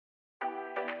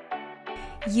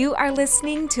You are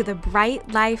listening to the Bright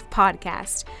Life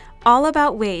Podcast, all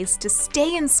about ways to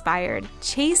stay inspired,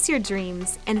 chase your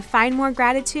dreams, and find more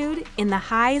gratitude in the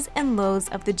highs and lows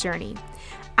of the journey.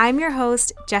 I'm your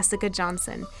host, Jessica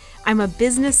Johnson. I'm a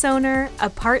business owner, a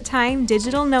part-time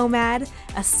digital nomad,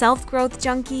 a self-growth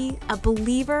junkie, a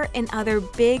believer in other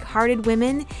big-hearted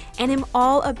women, and am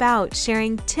all about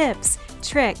sharing tips,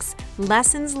 tricks,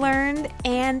 lessons learned,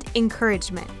 and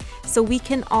encouragement so we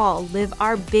can all live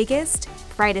our biggest,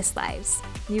 brightest lives.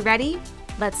 You ready?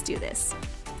 Let's do this.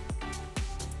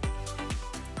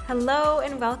 Hello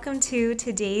and welcome to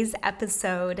today's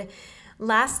episode.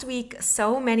 Last week,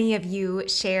 so many of you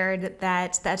shared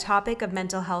that the topic of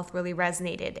mental health really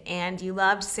resonated, and you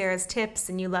loved Sarah's tips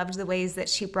and you loved the ways that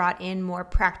she brought in more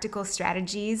practical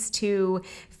strategies to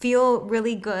feel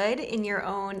really good in your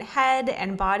own head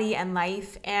and body and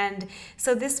life. And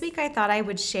so this week I thought I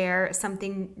would share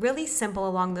something really simple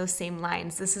along those same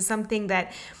lines. This is something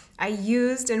that I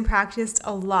used and practiced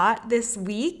a lot this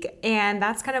week, and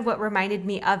that's kind of what reminded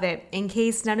me of it. In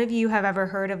case none of you have ever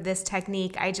heard of this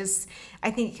technique, I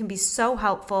think it can be so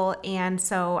helpful, and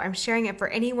so I'm sharing it for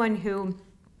anyone who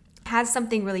has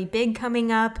something really big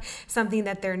coming up, something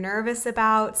that they're nervous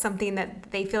about, something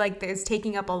that they feel like is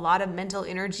taking up a lot of mental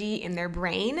energy in their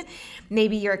brain.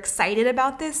 Maybe you're excited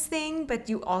about this thing, but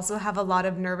you also have a lot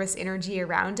of nervous energy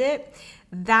around it.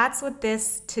 That's what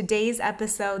today's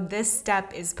episode, this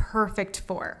step is perfect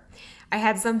for. I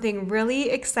had something really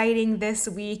exciting this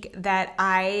week that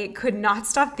I could not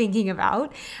stop thinking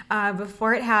about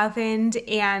before it happened.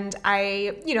 And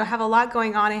I, have a lot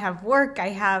going on. I have work, I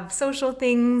have social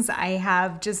things, I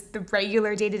have just the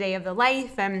regular day-to-day of the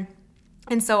life. And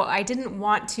so I didn't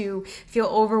want to feel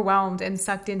overwhelmed and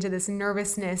sucked into this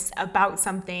nervousness about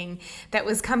something that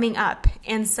was coming up.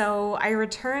 And so I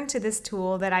returned to this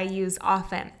tool that I use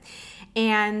often.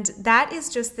 And that is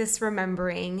just this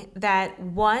remembering that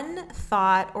one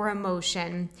thought or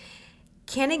emotion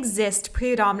can exist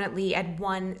predominantly at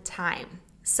one time.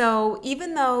 So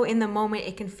even though in the moment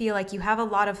it can feel like you have a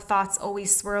lot of thoughts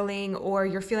always swirling or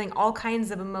you're feeling all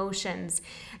kinds of emotions,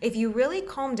 if you really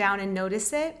calm down and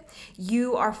notice it,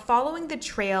 you are following the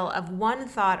trail of one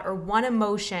thought or one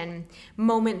emotion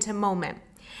moment to moment.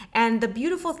 And the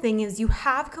beautiful thing is you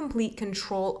have complete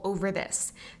control over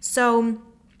this. So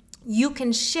you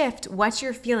can shift what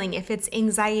you're feeling, if it's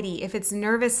anxiety, if it's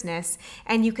nervousness,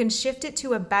 and you can shift it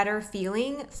to a better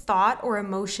feeling, thought, or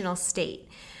emotional state.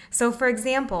 So for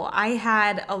example, I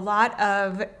had a lot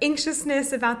of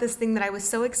anxiousness about this thing that I was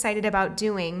so excited about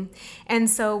doing. And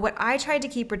so what I tried to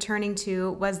keep returning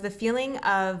to was the feeling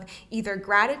of either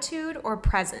gratitude or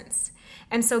presence.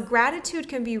 And so gratitude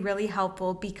can be really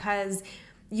helpful because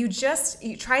you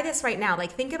try this right now.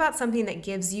 Like think about something that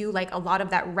gives you like a lot of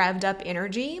that revved up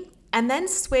energy and then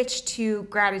switch to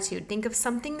gratitude. Think of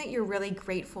something that you're really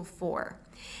grateful for.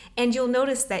 And you'll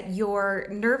notice that your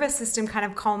nervous system kind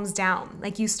of calms down.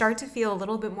 Like you start to feel a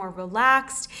little bit more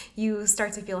relaxed. You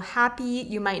start to feel happy.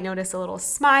 You might notice a little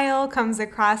smile comes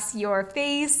across your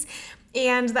face.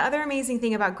 And the other amazing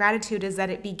thing about gratitude is that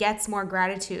it begets more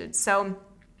gratitude. So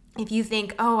if you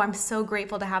think, oh, I'm so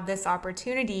grateful to have this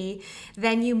opportunity,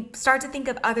 then you start to think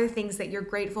of other things that you're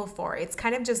grateful for. It's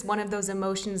kind of just one of those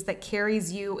emotions that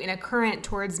carries you in a current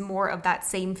towards more of that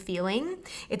same feeling.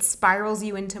 It spirals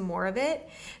you into more of it.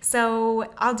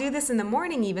 So I'll do this in the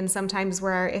morning even sometimes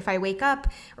where if I wake up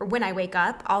or when I wake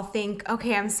up, I'll think,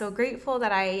 okay, I'm so grateful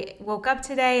that I woke up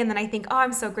today. And then I think, oh,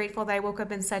 I'm so grateful that I woke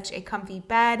up in such a comfy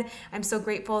bed. I'm so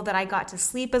grateful that I got to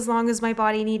sleep as long as my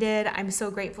body needed. I'm so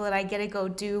grateful that I get to go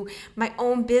do my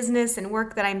own business and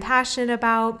work that I'm passionate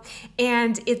about.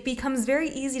 And it becomes very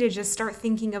easy to just start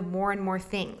thinking of more and more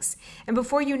things. And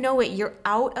before you know it, you're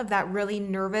out of that really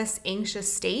nervous,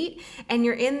 anxious state, and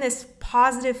you're in this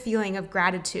positive feeling of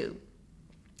gratitude.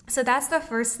 So that's the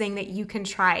first thing that you can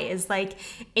try is like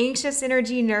anxious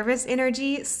energy, nervous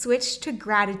energy, switch to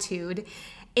gratitude.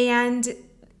 And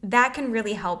that can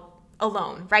really help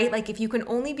alone, right? Like if you can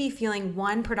only be feeling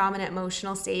one predominant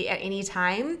emotional state at any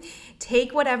time,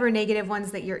 take whatever negative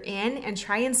ones that you're in and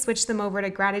try and switch them over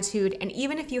to gratitude. And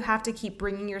even if you have to keep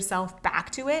bringing yourself back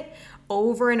to it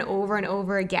over and over and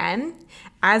over again,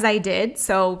 as I did,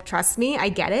 so trust me, I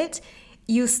get it,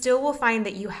 you still will find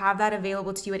that you have that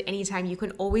available to you at any time. You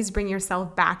can always bring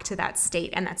yourself back to that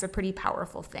state, and that's a pretty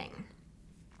powerful thing.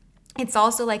 It's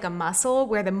also like a muscle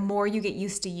where the more you get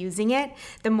used to using it,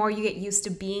 the more you get used to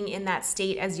being in that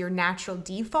state as your natural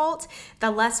default, the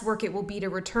less work it will be to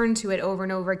return to it over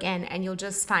and over again. And you'll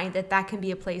just find that that can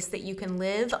be a place that you can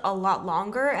live a lot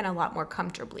longer and a lot more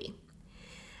comfortably.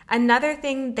 Another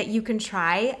thing that you can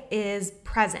try is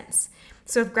presence.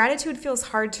 So if gratitude feels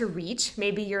hard to reach,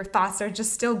 maybe your thoughts are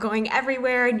just still going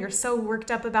everywhere and you're so worked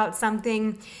up about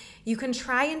something, you can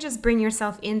try and just bring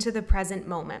yourself into the present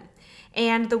moment.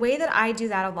 And the way that I do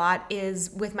that a lot is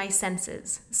with my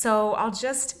senses. So I'll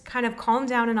just kind of calm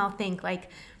down and I'll think like,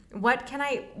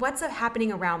 what's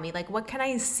happening around me? Like, what can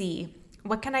I see?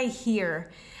 What can I hear?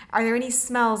 Are there any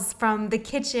smells from the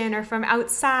kitchen or from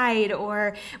outside?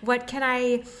 Or what can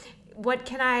I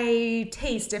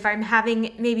taste if I'm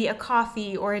having maybe a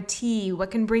coffee or a tea?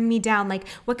 What can bring me down? Like,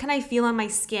 what can I feel on my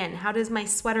skin? How does my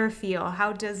sweater feel?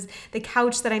 How does the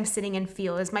couch that I'm sitting in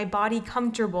feel? Is my body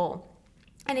comfortable?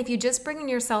 And if you just bring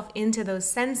yourself into those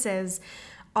senses,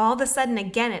 all of a sudden,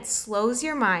 again, it slows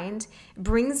your mind,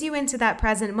 brings you into that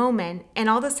present moment, and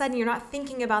all of a sudden you're not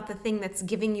thinking about the thing that's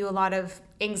giving you a lot of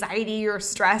anxiety or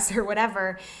stress or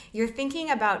whatever. You're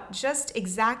thinking about just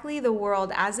exactly the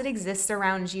world as it exists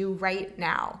around you right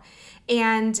now.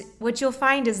 And what you'll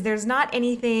find is there's not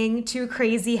anything too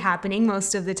crazy happening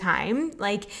most of the time.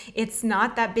 Like, it's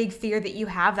not that big fear that you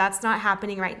have. That's not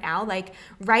happening right now. Like,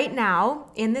 right now,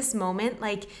 in this moment,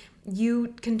 like,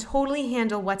 you can totally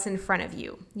handle what's in front of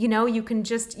you. You know, you can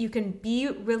be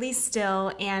really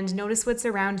still and notice what's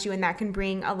around you, and that can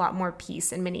bring a lot more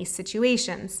peace in many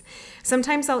situations.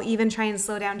 Sometimes I'll even try and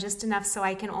slow down just enough so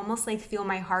I can almost like feel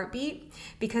my heartbeat,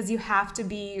 because you have to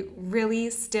be really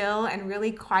still and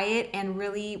really quiet and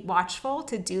really watchful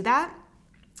to do that.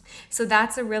 So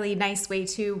that's a really nice way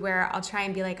too, where I'll try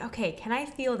and be like, okay, can I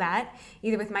feel that?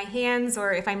 Either with my hands,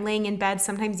 or if I'm laying in bed,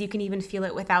 sometimes you can even feel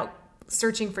it without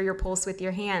searching for your pulse with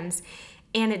your hands.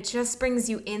 And it just brings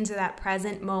you into that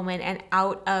present moment and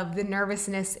out of the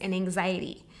nervousness and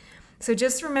anxiety. So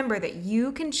just remember that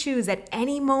you can choose at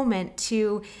any moment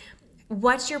to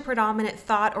what your predominant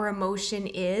thought or emotion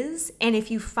is. And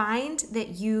if you find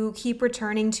that you keep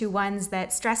returning to ones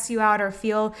that stress you out or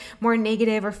feel more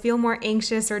negative or feel more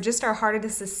anxious or just are harder to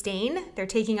sustain, they're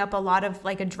taking up a lot of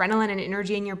like adrenaline and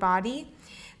energy in your body,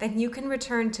 then you can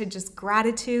return to just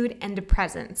gratitude and to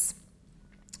presence.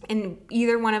 And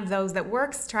either one of those that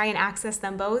works, try and access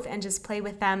them both and just play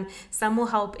with them. Some will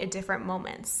help at different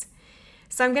moments.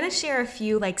 So I'm going to share a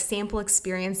few like sample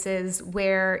experiences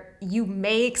where you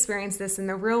may experience this in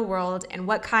the real world and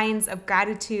what kinds of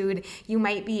gratitude you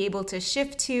might be able to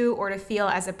shift to or to feel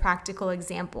as a practical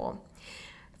example.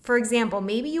 For example,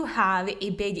 maybe you have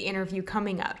a big interview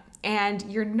coming up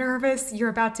and you're nervous, you're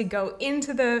about to go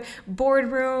into the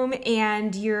boardroom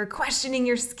and you're questioning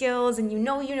your skills and you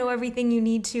know everything you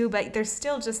need to, but there's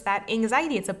still just that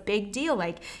anxiety. It's a big deal.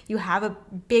 Like, you have a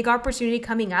big opportunity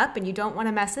coming up and you don't want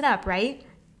to mess it up, right?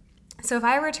 So if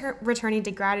I were returning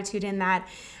to gratitude in that,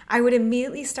 I would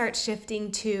immediately start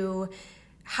shifting to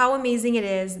how amazing it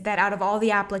is that out of all the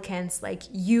applicants, like,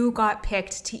 you got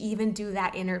picked to even do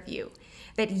that interview.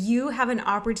 That you have an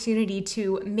opportunity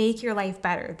to make your life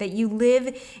better, that you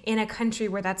live in a country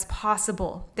where that's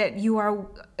possible, that you are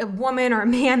a woman or a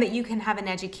man, that you can have an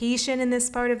education in this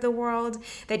part of the world,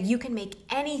 that you can make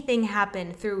anything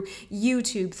happen through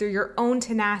YouTube, through your own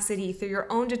tenacity, through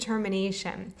your own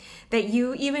determination, that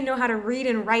you even know how to read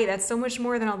and write. That's so much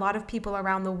more than a lot of people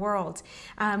around the world,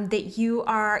 that you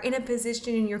are in a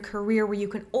position in your career where you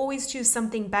can always choose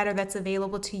something better that's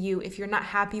available to you if you're not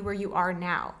happy where you are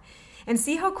now. And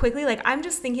see how quickly, like, I'm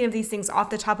just thinking of these things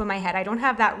off the top of my head. I don't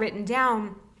have that written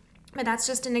down, but that's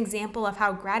just an example of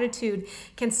how gratitude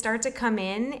can start to come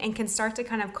in and can start to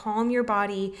kind of calm your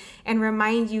body and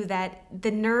remind you that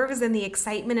the nerves and the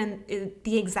excitement and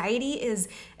the anxiety is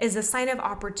a sign of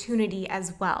opportunity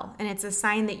as well. And it's a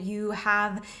sign that you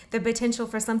have the potential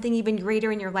for something even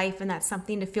greater in your life, and that's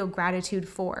something to feel gratitude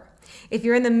for. If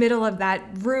you're in the middle of that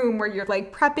room where you're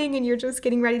like prepping and you're just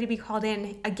getting ready to be called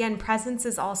in, again, presence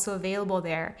is also available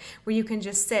there, where you can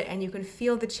just sit and you can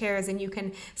feel the chairs and you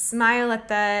can smile at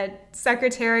the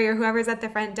secretary or whoever's at the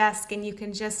front desk, and you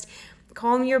can just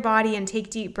calm your body and take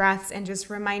deep breaths and just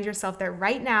remind yourself that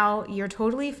right now you're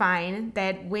totally fine,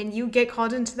 that when you get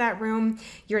called into that room,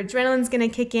 your adrenaline's going to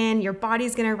kick in, your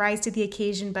body's going to rise to the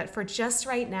occasion, but for just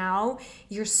right now,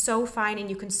 you're so fine and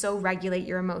you can so regulate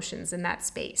your emotions in that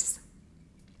space.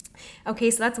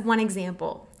 Okay, so that's one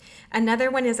example.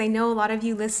 Another one is, I know a lot of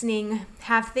you listening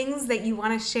have things that you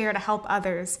want to share to help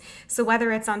others. So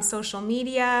whether it's on social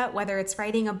media, whether it's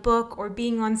writing a book or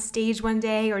being on stage one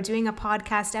day or doing a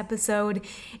podcast episode,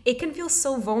 it can feel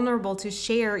so vulnerable to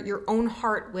share your own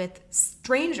heart with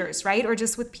strangers, right? Or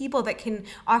just with people that can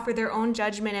offer their own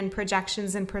judgment and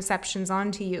projections and perceptions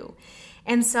onto you.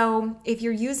 And so if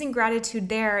you're using gratitude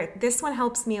there, this one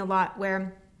helps me a lot,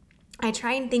 where I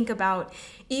try and think about,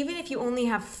 even if you only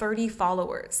have 30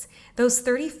 followers, those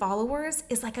 30 followers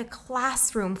is like a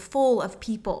classroom full of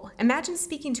people. Imagine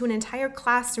speaking to an entire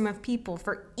classroom of people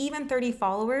for even 30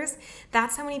 followers.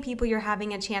 That's how many people you're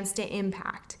having a chance to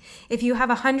impact. If you have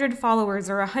 100 followers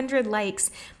or 100 likes,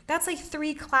 that's like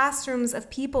 3 classrooms of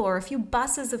people or a few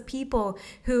buses of people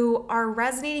who are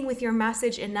resonating with your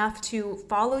message enough to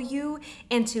follow you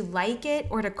and to like it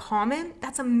or to comment.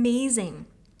 That's amazing.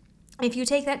 If you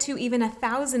take that to even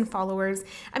 1,000 followers,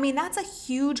 I mean, that's a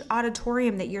huge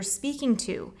auditorium that you're speaking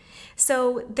to.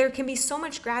 So there can be so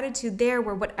much gratitude there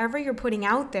where whatever you're putting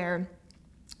out there,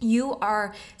 you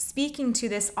are speaking to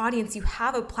this audience. You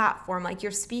have a platform, like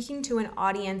you're speaking to an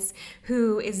audience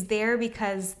who is there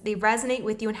because they resonate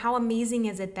with you. And how amazing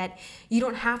is it that you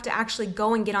don't have to actually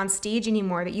go and get on stage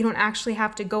anymore, that you don't actually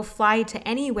have to go fly to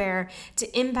anywhere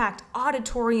to impact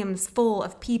auditoriums full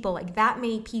of people, like that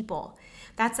many people.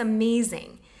 That's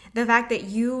amazing. The fact that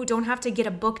you don't have to get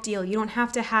a book deal, you don't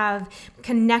have to have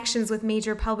connections with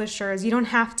major publishers, you don't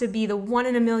have to be the 1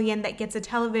 in a million that gets a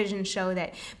television show,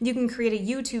 that you can create a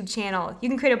YouTube channel, you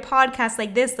can create a podcast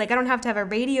like this, like I don't have to have a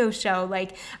radio show,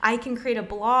 like I can create a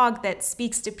blog that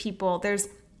speaks to people. There's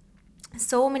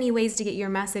so many ways to get your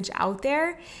message out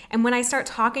there. And when I start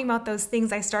talking about those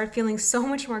things, I start feeling so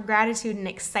much more gratitude and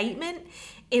excitement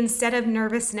instead of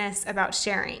nervousness about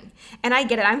sharing. And I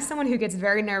get it. I'm someone who gets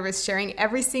very nervous sharing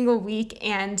every single week.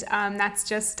 And that's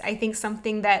just, I think,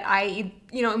 something that I,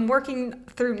 am working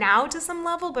through now to some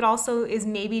level, but also is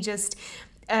maybe just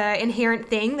inherent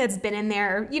thing that's been in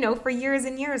there, for years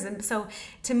and years. And so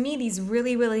to me, these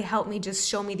really, really help me just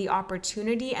show me the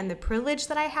opportunity and the privilege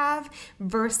that I have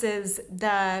versus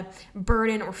the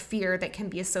burden or fear that can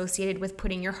be associated with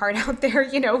putting your heart out there,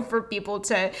 for people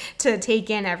to take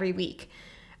in every week.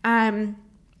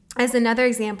 As another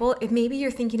example, if maybe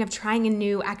you're thinking of trying a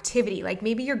new activity, like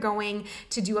maybe you're going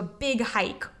to do a big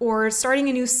hike or starting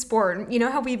a new sport. You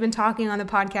know how we've been talking on the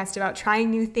podcast about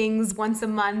trying new things once a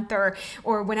month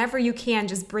or whenever you can,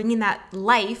 just bringing that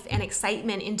life and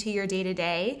excitement into your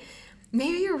day-to-day.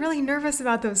 Maybe you're really nervous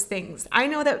about those things. I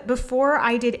know that before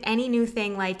I did any new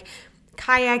thing like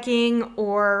kayaking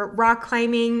or rock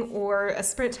climbing or a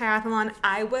sprint triathlon,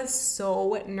 I was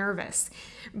so nervous.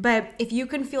 But if you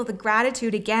can feel the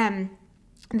gratitude again,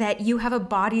 that you have a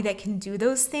body that can do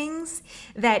those things,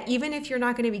 that even if you're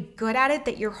not going to be good at it,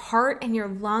 that your heart and your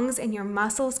lungs and your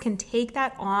muscles can take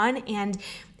that on and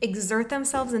exert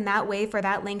themselves in that way for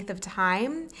that length of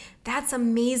time, that's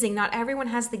amazing. Not everyone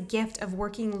has the gift of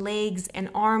working legs and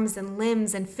arms and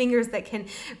limbs and fingers that can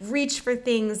reach for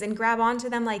things and grab onto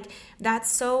them. Like, that's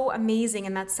so amazing,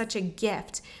 and that's such a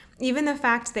gift. Even the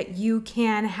fact that you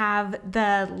can have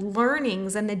the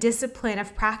learnings and the discipline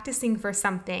of practicing for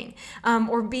something,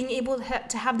 or being able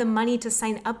to have the money to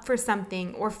sign up for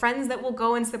something, or friends that will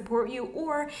go and support you,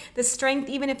 or the strength,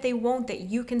 even if they won't, that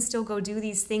you can still go do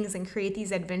these things and create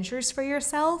these adventures for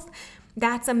yourself.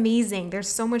 That's amazing. There's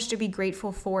so much to be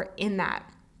grateful for in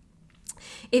that.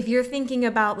 If you're thinking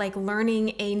about like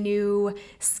learning a new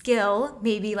skill,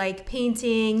 maybe like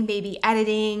painting, maybe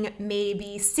editing,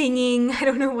 maybe singing, I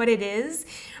don't know what it is,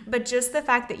 but just the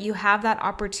fact that you have that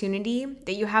opportunity,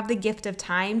 that you have the gift of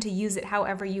time to use it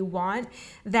however you want,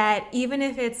 that even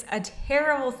if it's a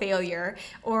terrible failure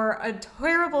or a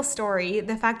terrible story,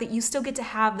 the fact that you still get to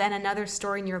have then another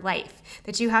story in your life,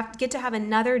 that you get to have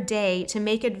another day to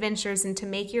make adventures and to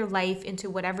make your life into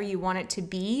whatever you want it to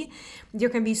be, there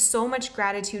can be so much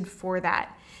gratitude for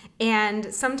that.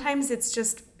 And sometimes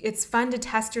it's fun to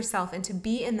test yourself and to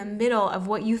be in the middle of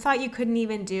what you thought you couldn't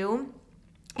even do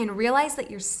and realize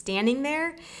that you're standing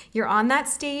there, you're on that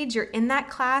stage, you're in that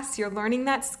class, you're learning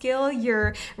that skill,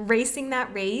 you're racing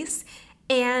that race.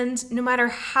 And no matter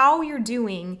how you're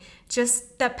doing,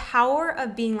 just the power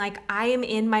of being like, I am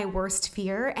in my worst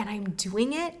fear and I'm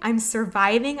doing it, I'm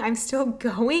surviving, I'm still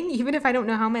going, even if I don't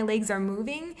know how my legs are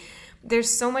moving.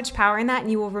 There's so much power in that,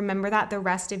 and you will remember that the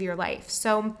rest of your life.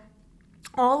 So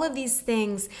all of these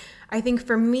things, I think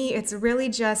for me, it's really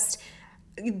just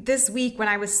this week when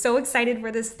I was so excited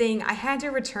for this thing, I had to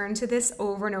return to this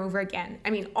over and over again. I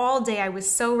mean, all day I was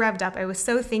so revved up. I was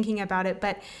so thinking about it,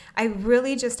 but I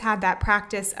really just had that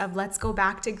practice of let's go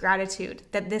back to gratitude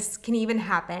that this can even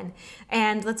happen.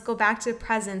 And let's go back to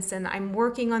presence. And I'm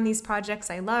working on these projects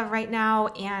I love right now.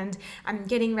 And I'm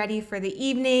getting ready for the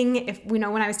evening. If when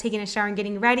I was taking a shower and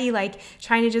getting ready, like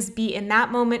trying to just be in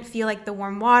that moment, feel like the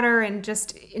warm water and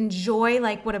just enjoy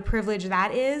like what a privilege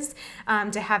that is,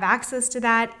 to have access to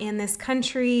that in this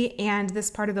country and this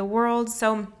part of the world.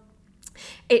 So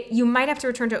you might have to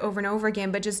return to over and over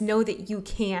again, but just know that you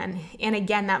can. And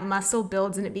again, that muscle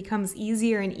builds and it becomes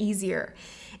easier and easier.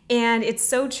 And it's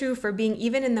so true for being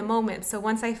even in the moment. So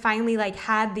once I finally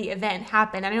had the event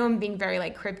happen, I know I'm being very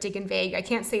cryptic and vague. I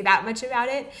can't say that much about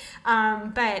it.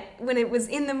 But when it was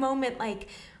in the moment,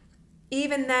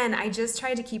 even then, I just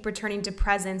tried to keep returning to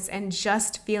presence and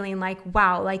just feeling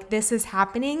wow, this is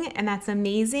happening and that's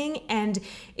amazing. And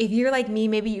if you're like me,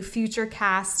 maybe you future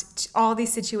cast all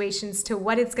these situations to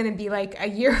what it's going to be like a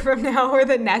year from now or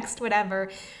the next, whatever.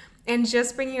 And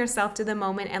just bringing yourself to the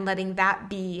moment and letting that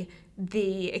be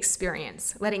the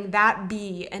experience, letting that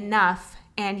be enough.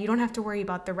 And you don't have to worry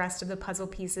about the rest of the puzzle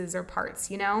pieces or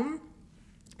parts,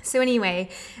 So anyway,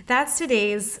 that's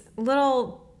today's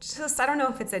little, I don't know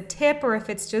if it's a tip or if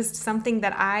it's just something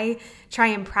that I try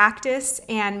and practice,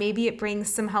 and maybe it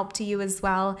brings some help to you as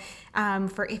well.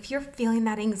 For if you're feeling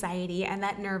that anxiety and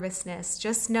that nervousness,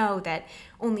 just know that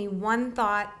only one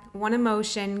thought, one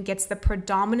emotion gets the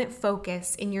predominant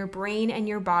focus in your brain and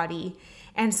your body.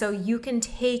 And so you can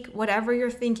take whatever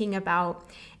you're thinking about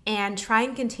and try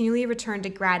and continually return to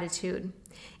gratitude.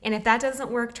 And if that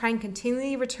doesn't work, try and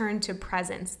continually return to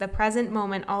presence, the present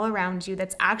moment all around you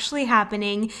that's actually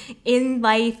happening in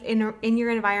life, in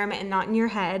your environment, and not in your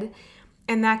head.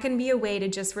 And that can be a way to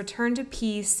just return to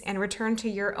peace and return to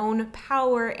your own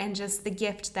power and just the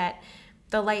gift that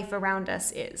the life around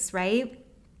us is, right?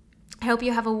 I hope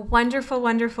you have a wonderful,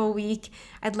 wonderful week.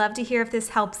 I'd love to hear if this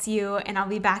helps you, and I'll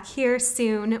be back here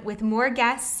soon with more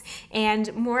guests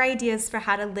and more ideas for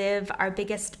how to live our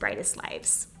biggest, brightest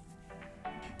lives.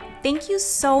 Thank you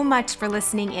so much for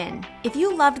listening in. If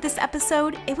you loved this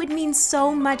episode, it would mean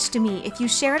so much to me if you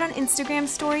share it on Instagram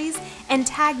stories and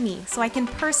tag me so I can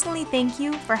personally thank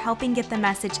you for helping get the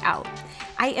message out.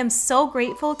 I am so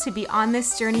grateful to be on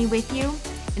this journey with you.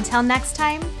 Until next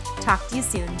time, talk to you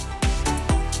soon.